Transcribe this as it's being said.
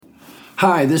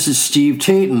Hi, this is Steve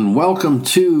Tayton. Welcome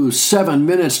to 7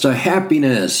 Minutes to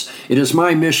Happiness. It is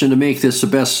my mission to make this the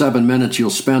best 7 minutes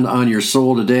you'll spend on your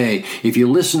soul today. If you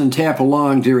listen and tap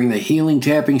along during the healing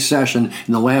tapping session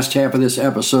in the last half of this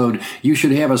episode, you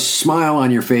should have a smile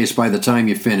on your face by the time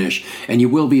you finish, and you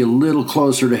will be a little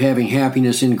closer to having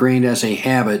happiness ingrained as a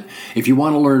habit. If you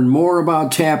want to learn more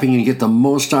about tapping and get the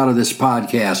most out of this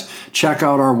podcast, check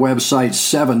out our website,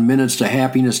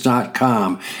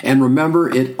 7minutes-to-happiness.com. And remember,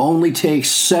 it only takes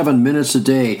 7 minutes a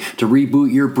day to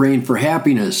reboot your brain for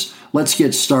happiness. Let's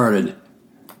get started.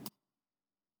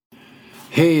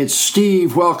 Hey, it's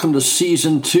Steve. Welcome to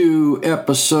Season 2,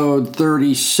 Episode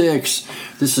 36.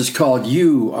 This is called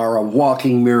You Are a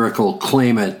Walking Miracle.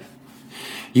 Claim it.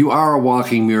 You are a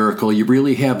walking miracle. You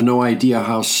really have no idea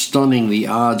how stunning the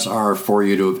odds are for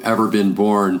you to have ever been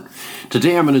born.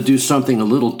 Today I'm going to do something a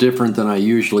little different than I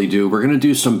usually do. We're going to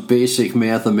do some basic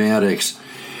mathematics.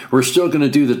 We're still going to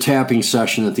do the tapping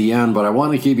session at the end, but I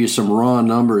want to give you some raw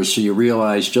numbers so you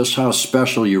realize just how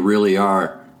special you really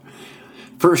are.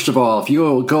 First of all, if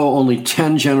you go only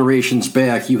 10 generations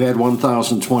back, you had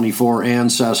 1,024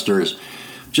 ancestors.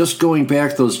 Just going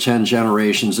back those 10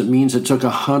 generations, it means it took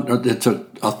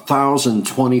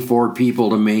 1,024 people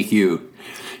to make you.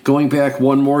 Going back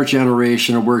one more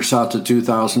generation, it works out to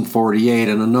 2,048,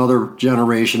 and another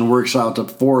generation works out to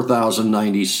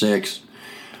 4,096.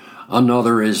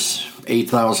 Another is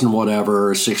 8,000 whatever,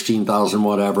 or 16,000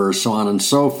 whatever, so on and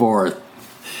so forth.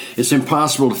 It's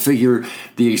impossible to figure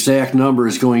the exact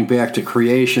numbers going back to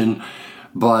creation,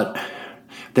 but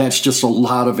that's just a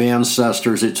lot of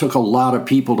ancestors. It took a lot of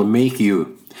people to make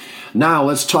you. Now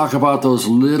let's talk about those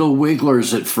little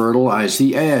wigglers that fertilize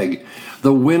the egg.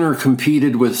 The winner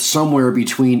competed with somewhere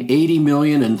between 80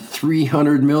 million and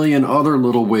 300 million other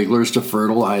little wigglers to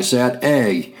fertilize that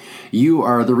egg. You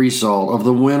are the result of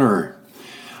the winner.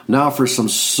 Now for some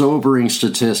sobering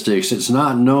statistics. It's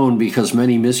not known because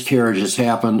many miscarriages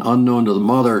happen unknown to the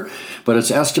mother, but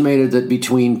it's estimated that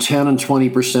between 10 and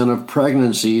 20% of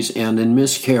pregnancies end in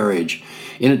miscarriage.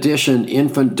 In addition,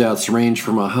 infant deaths range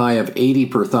from a high of 80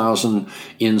 per thousand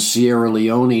in Sierra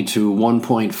Leone to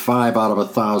 1.5 out of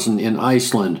 1,000 in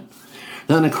Iceland.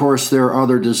 Then, of course, there are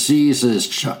other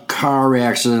diseases, car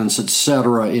accidents,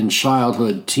 etc. in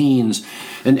childhood, teens,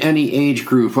 and any age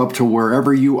group up to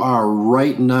wherever you are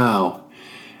right now.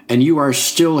 And you are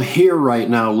still here right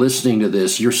now listening to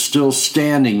this. You're still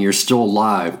standing. You're still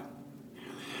alive.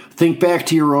 Think back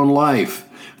to your own life.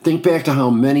 Think back to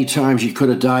how many times you could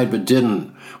have died but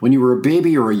didn't. When you were a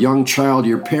baby or a young child,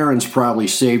 your parents probably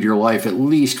saved your life at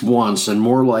least once and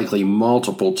more likely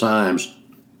multiple times.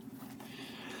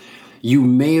 You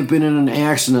may have been in an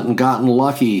accident and gotten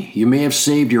lucky. You may have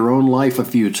saved your own life a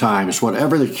few times.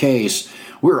 Whatever the case,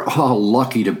 we're all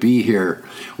lucky to be here.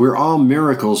 We're all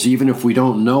miracles, even if we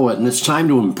don't know it, and it's time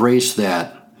to embrace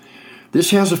that. This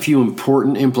has a few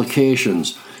important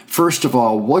implications. First of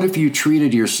all, what if you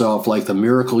treated yourself like the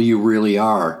miracle you really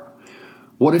are?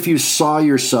 What if you saw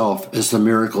yourself as the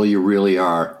miracle you really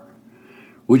are?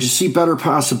 Would you see better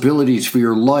possibilities for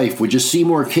your life? Would you see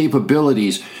more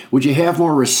capabilities? Would you have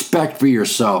more respect for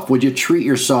yourself? Would you treat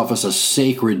yourself as a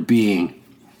sacred being?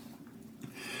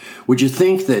 Would you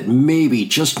think that maybe,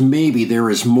 just maybe, there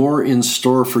is more in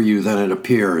store for you than it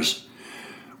appears?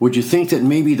 Would you think that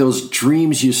maybe those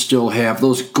dreams you still have,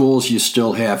 those goals you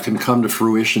still have, can come to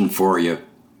fruition for you?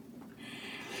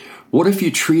 What if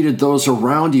you treated those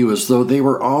around you as though they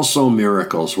were also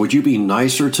miracles? Would you be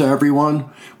nicer to everyone?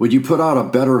 Would you put out a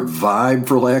better vibe,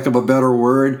 for lack of a better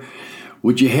word?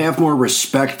 Would you have more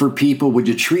respect for people? Would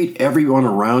you treat everyone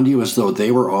around you as though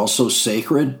they were also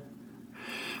sacred?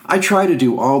 I try to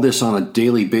do all this on a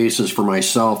daily basis for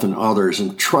myself and others,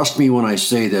 and trust me when I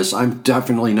say this, I'm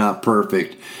definitely not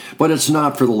perfect, but it's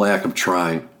not for the lack of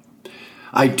trying.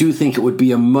 I do think it would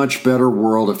be a much better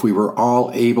world if we were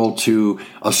all able to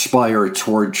aspire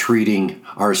toward treating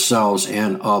ourselves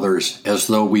and others as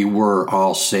though we were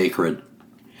all sacred.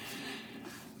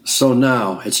 So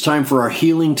now, it's time for our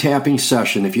healing tapping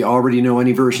session. If you already know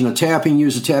any version of tapping,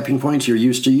 use the tapping points you're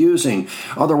used to using.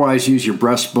 Otherwise, use your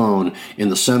breastbone in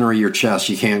the center of your chest.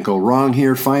 You can't go wrong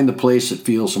here. Find the place that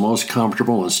feels the most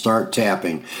comfortable and start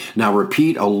tapping. Now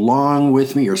repeat along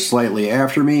with me or slightly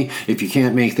after me. If you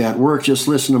can't make that work, just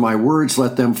listen to my words.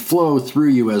 Let them flow through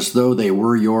you as though they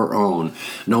were your own.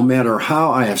 No matter how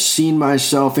I have seen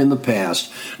myself in the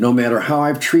past, no matter how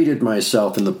I've treated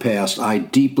myself in the past, I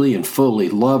deeply and fully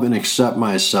love and accept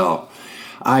myself.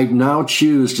 I now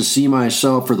choose to see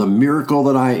myself for the miracle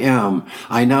that I am.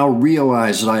 I now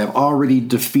realize that I have already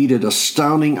defeated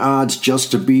astounding odds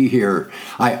just to be here.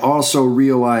 I also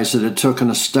realize that it took an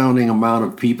astounding amount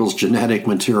of people's genetic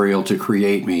material to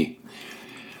create me.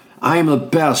 I am the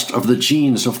best of the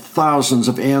genes of thousands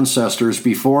of ancestors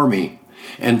before me.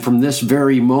 And from this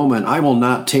very moment, I will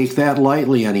not take that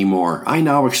lightly anymore. I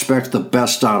now expect the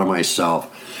best out of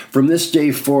myself. From this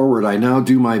day forward, I now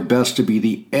do my best to be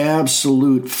the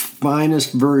absolute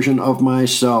finest version of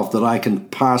myself that I can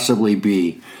possibly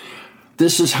be.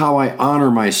 This is how I honor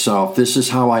myself. This is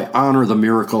how I honor the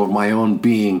miracle of my own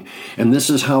being. And this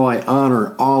is how I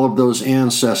honor all of those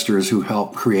ancestors who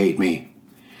helped create me.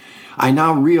 I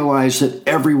now realize that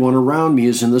everyone around me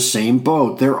is in the same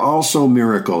boat. They're also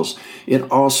miracles. It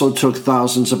also took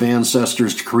thousands of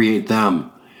ancestors to create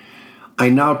them. I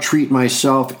now treat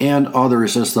myself and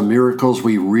others as the miracles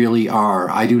we really are.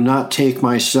 I do not take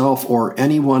myself or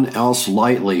anyone else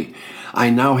lightly. I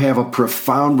now have a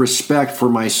profound respect for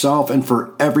myself and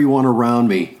for everyone around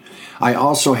me. I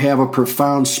also have a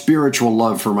profound spiritual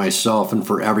love for myself and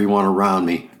for everyone around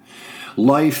me.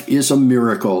 Life is a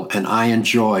miracle, and I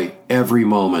enjoy every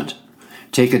moment.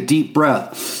 Take a deep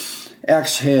breath,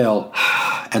 exhale,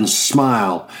 and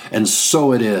smile, and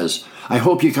so it is. I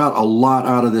hope you got a lot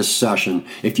out of this session.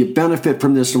 If you benefit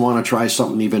from this and want to try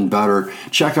something even better,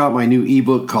 check out my new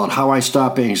ebook called How I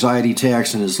Stop Anxiety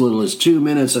Attacks in as little as 2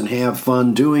 minutes and have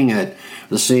fun doing it.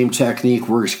 The same technique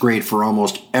works great for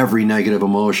almost every negative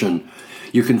emotion.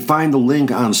 You can find the link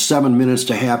on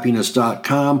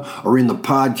 7minutstohappiness.com or in the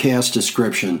podcast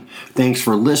description. Thanks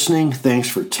for listening, thanks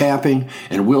for tapping,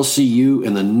 and we'll see you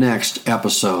in the next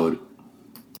episode.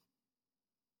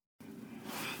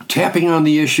 Tapping on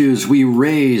the issues we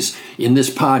raise in this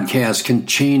podcast can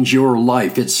change your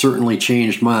life. It certainly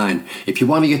changed mine. If you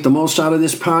want to get the most out of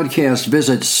this podcast,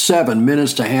 visit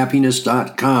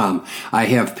 7minutstohappiness.com. I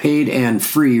have paid and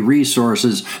free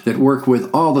resources that work with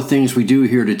all the things we do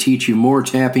here to teach you more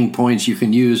tapping points you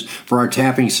can use for our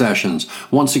tapping sessions.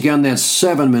 Once again, that's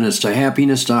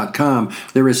 7minutstohappiness.com.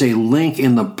 There is a link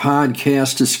in the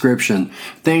podcast description.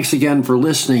 Thanks again for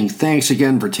listening. Thanks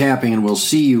again for tapping, and we'll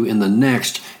see you in the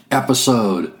next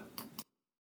episode.